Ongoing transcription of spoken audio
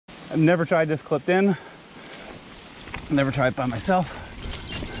I've never tried this clipped in. Never tried it by myself.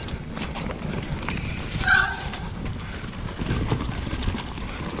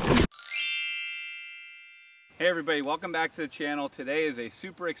 Hey everybody, welcome back to the channel. Today is a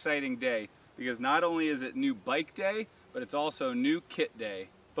super exciting day because not only is it new bike day, but it's also new kit day.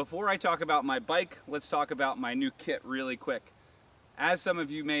 Before I talk about my bike, let's talk about my new kit really quick. As some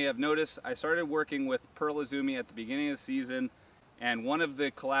of you may have noticed, I started working with Pearl Izumi at the beginning of the season, and one of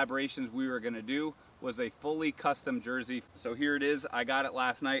the collaborations we were going to do was a fully custom jersey. So here it is. I got it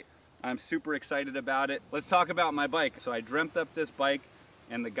last night. I'm super excited about it. Let's talk about my bike. So I dreamt up this bike,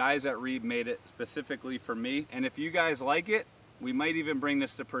 and the guys at Reeb made it specifically for me. And if you guys like it, we might even bring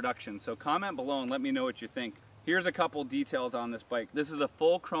this to production. So comment below and let me know what you think. Here's a couple details on this bike. This is a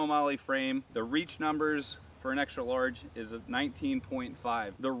full chrome ollie frame. The reach numbers for an extra large is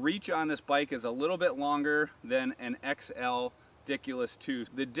 19.5. The reach on this bike is a little bit longer than an XL Diculus 2.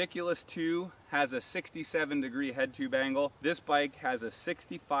 The Diculus 2 has a 67-degree head tube angle. This bike has a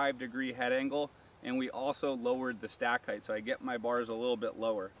 65-degree head angle, and we also lowered the stack height, so I get my bars a little bit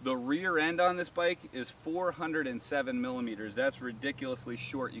lower. The rear end on this bike is 407 millimeters. That's ridiculously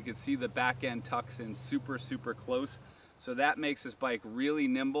short. You can see the back end tucks in super close, so that makes this bike really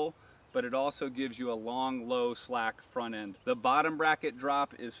nimble, but it also gives you a long, low, slack front end. The bottom bracket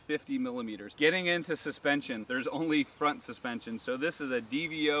drop is 50 millimeters. Getting into suspension, there's only front suspension, so this is a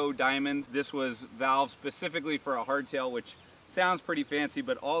DVO Diamond. This was valved specifically for a hardtail, which sounds pretty fancy,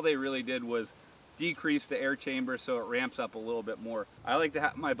 but all they really did was decrease the air chamber so it ramps up a little bit more. I like to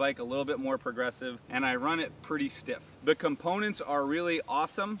have my bike a little bit more progressive, and I run it pretty stiff. The components are really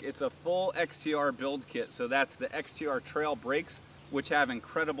awesome. It's a full XTR build kit, so that's the XTR trail brakes, which have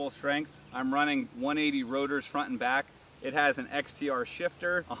incredible strength. I'm running 180 rotors front and back. It has an XTR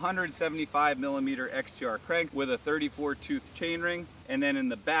shifter, 175 millimeter XTR crank with a 34 tooth chainring, and then in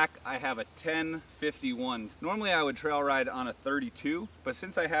the back I have a 1051. Normally I would trail ride on a 32, but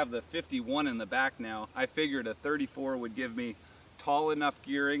since I have the 51 in the back now, I figured a 34 would give me tall enough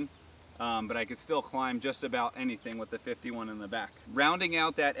gearing, but I could still climb just about anything with the 51 in the back. Rounding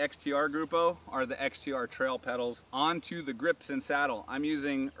out that XTR groupo are the XTR trail pedals onto the grips and saddle. I'm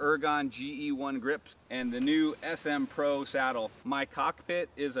using Ergon GE1 grips and the new SM Pro saddle. My cockpit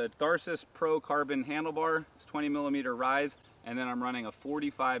is a Tharsis Pro carbon handlebar. It's 20 millimeter rise, and then I'm running a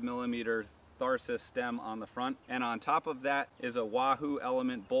 45 millimeter Tharsis stem on the front, and on top of that is a Wahoo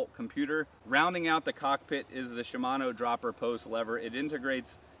Element bolt computer. Rounding out the cockpit is the Shimano dropper post lever. It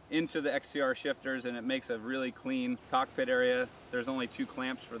integrates into the XTR shifters and it makes a really clean cockpit area. There's only 2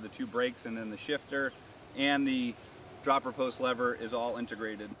 clamps for the 2 brakes, and then the shifter and the dropper post lever is all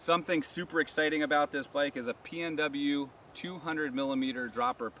integrated. Something super exciting about this bike is a PNW 200 millimeter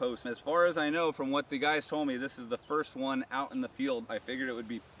dropper post. As far as I know, from what the guys told me, this is the first one out in the field. I figured it would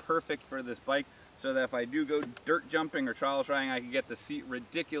be perfect for this bike so that if I do go dirt jumping or trial trying, I can get the seat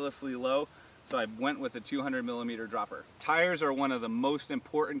ridiculously low. So I went with a 200 millimeter dropper. Tires are one of the most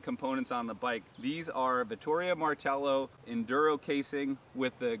important components on the bike. These are Vittoria Martello Enduro casing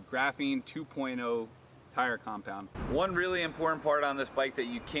with the Graphene 2.0 tire compound. One really important part on this bike that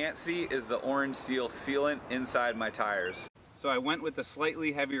you can't see is the orange seal sealant inside my tires. So I went with the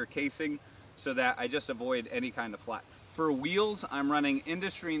slightly heavier casing so that I just avoid any kind of flats. For wheels, I'm running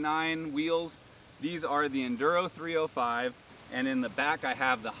Industry 9 wheels. These are the Enduro 305, and in the back I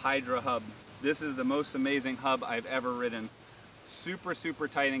have the Hydra hub. This is the most amazing hub I've ever ridden. Super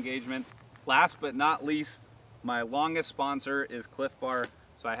tight engagement. Last but not least, my longest sponsor is Cliff Bar,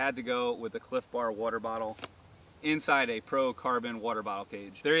 so I had to go with the Cliff Bar water bottle inside a Pro Carbon water bottle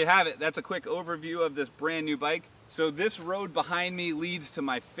cage. There you have it. That's a quick overview of this brand new bike. So this road behind me leads to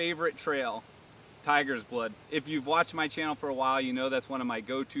my favorite trail, Tiger's Blood. If you've watched my channel for a while, you know that's one of my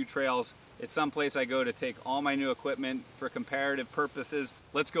go-to trails. It's someplace I go to take all my new equipment for comparative purposes.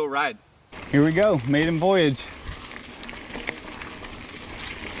 Let's go ride. Here we go, maiden voyage.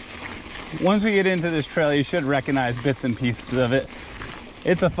 Once we get into this trail, you should recognize bits and pieces of it.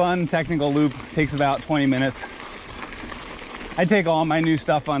 It's a fun technical loop, takes about 20 minutes. I take all my new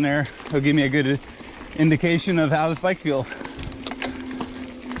stuff on there. It'll give me a good indication of how this bike feels.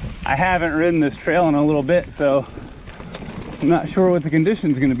 I haven't ridden this trail in a little bit, so I'm not sure what the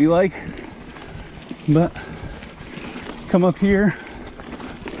condition's gonna be like, but come up here,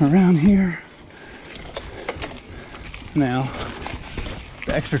 around here. Now,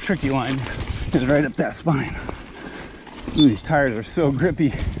 the extra tricky line is right up that spine. Ooh, these tires are so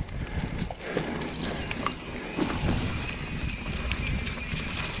grippy.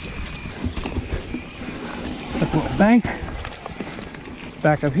 Up a little bank,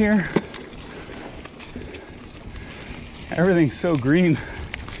 back up here. Everything's so green.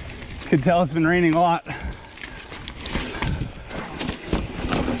 can tell it's been raining a lot.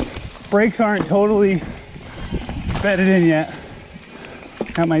 Brakes aren't totally bedded in yet.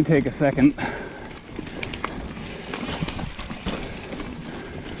 That might take a second.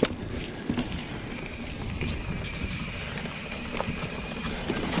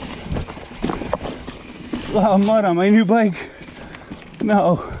 A lot of mud on my new bike.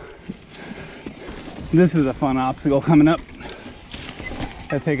 No. This is a fun obstacle coming up.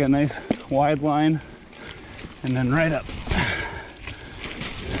 I take a nice wide line and then right up.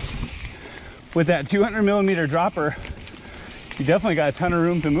 With that 200mm dropper, you definitely got a ton of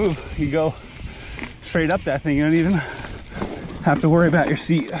room to move. You go straight up that thing. You don't even have to worry about your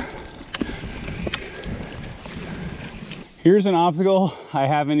seat. Here's an obstacle I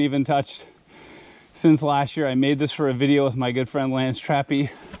haven't even touched since last year. I made this for a video with my good friend Lance Trappy,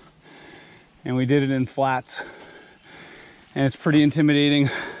 and we did it in flats, and it's pretty intimidating,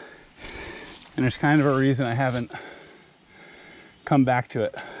 and there's kind of a reason I haven't come back to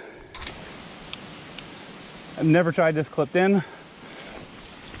it. I've never tried this clipped in,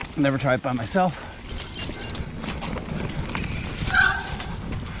 never tried it by myself.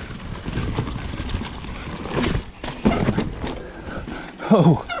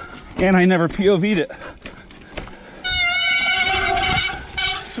 Oh, and I never POV'd it.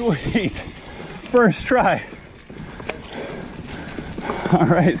 Sweet. First try. All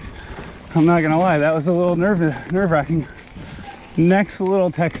right. I'm not gonna lie, that was a little nerve-wracking. Next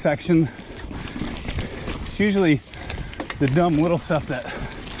little tech section. It's usually the dumb little stuff that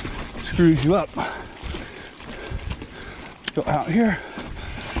screws you up. Let's go out here.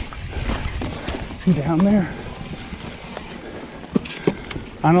 And down there.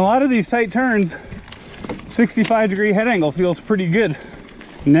 On a lot of these tight turns, 65-degree head angle feels pretty good.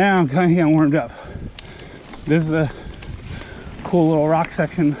 Now I'm kind of getting warmed up. This is a cool little rock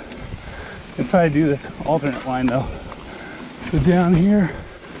section. I'll try to do this alternate line though. So down here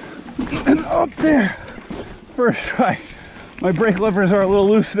and up there. First try. My brake levers are a little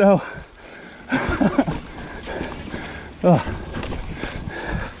loose though. Oh.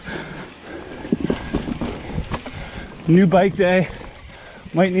 New bike day.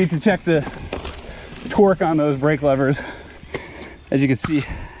 Might need to check the torque on those brake levers. As you can see,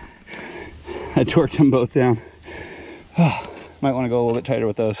 I torqued them both down. Oh, might want to go a little bit tighter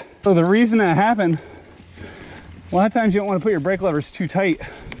with those. So the reason that happened, a lot of times you don't want to put your brake levers too tight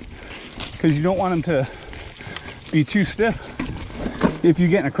because you don't want them to be too stiff if you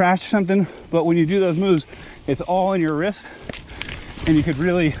get in a crash or something. But when you do those moves, it's all in your wrist and you could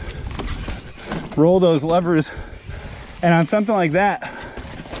really roll those levers. And on something like that,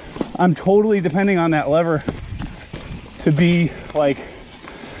 I'm totally depending on that lever to be like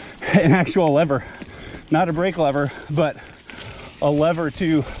an actual lever, not a brake lever, but a lever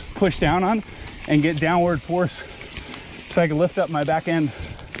to push down on and get downward force so I can lift up my back end.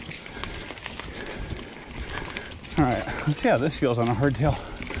 All right, let's see how this feels on a hardtail.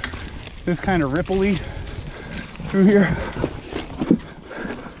 This kind of ripply through here.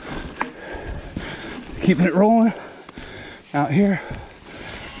 Keeping it rolling out here.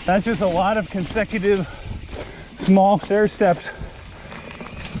 That's just a lot of consecutive small stair steps.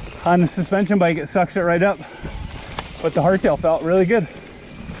 On the suspension bike, it sucks it right up, but the hardtail felt really good.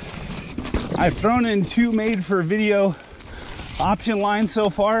 I've thrown in 2 made for video option lines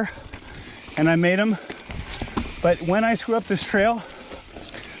so far, and I made them. But when I screw up this trail,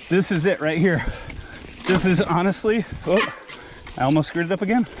 this is it right here. This is honestly, oh, I almost screwed it up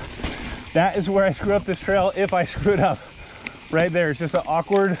again. That is where I screw up this trail if I screw it up. Right there, it's just an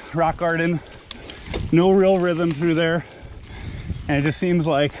awkward rock garden, no real rhythm through there, and it just seems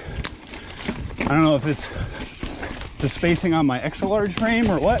like, I don't know if it's the spacing on my extra large frame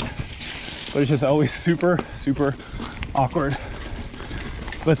or what, but it's just always super awkward,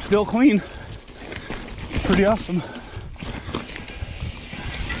 but still clean. Pretty awesome.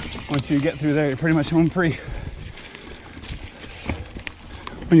 Once you get through there, you're pretty much home free.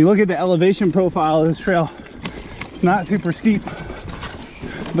 When you look at the elevation profile of this trail, it's not super steep,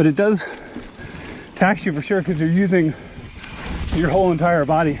 but it does tax you for sure because you're using your whole entire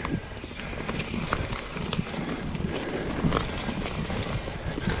body.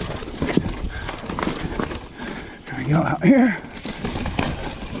 There we go, out here.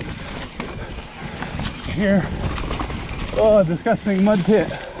 Here. Oh, disgusting mud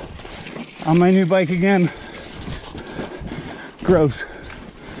pit on my new bike again. Gross.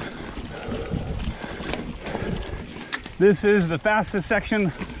 This is the fastest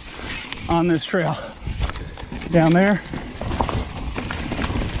section on this trail. Down there.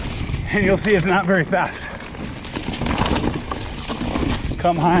 And you'll see it's not very fast.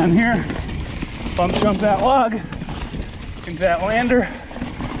 Come high on here, bump jump that log into that lander,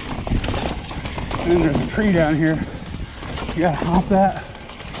 and then there's a tree down here. You gotta hop that,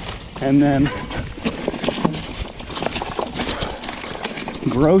 and then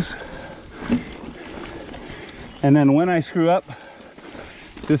gross. And then when I screw up,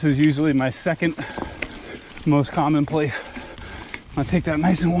 this is usually my second most common place. I'll take that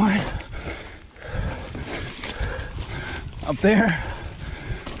nice and wide. Up there.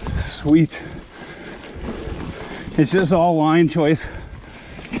 Sweet. It's just all line choice.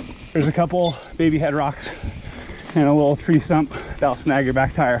 There's a couple baby head rocks and a little tree stump that'll snag your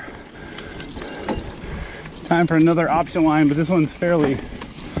back tire. Time for another option line, but this one's fairly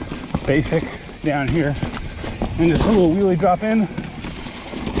basic down here. And just a little wheelie drop in,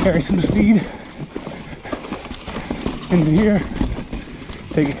 carry some speed into here,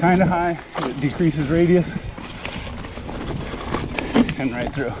 take it kind of high, it decreases radius, and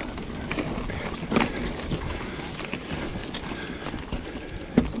right through.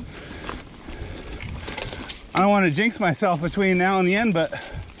 I don't want to jinx myself between now and the end, but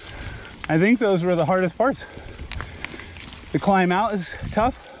I think those were the hardest parts. The climb out is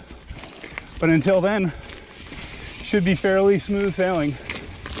tough, but until then, should be fairly smooth sailing.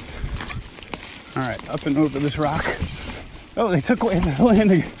 All right, up and over this rock. Oh, they took away the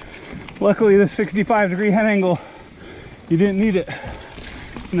landing. Luckily, this 65-degree head angle, you didn't need it.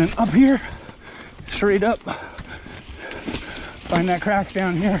 And then up here, straight up, find that crack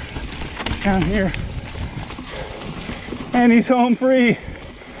down here, and he's home free.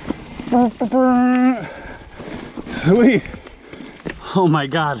 Sweet. Oh my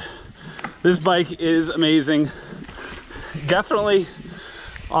God, this bike is amazing. Definitely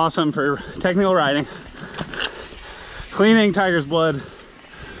awesome for technical riding. Cleaning tiger's blood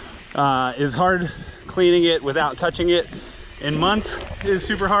is hard. Cleaning it without touching it in months is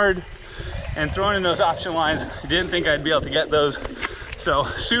super hard. And throwing in those option lines, I didn't think I'd be able to get those. So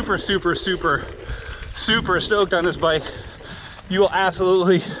super stoked on this bike. You will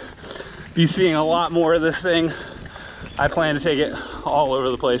absolutely be seeing a lot more of this thing. I plan to take it all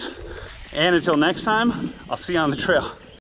over the place. And until next time, I'll see you on the trail.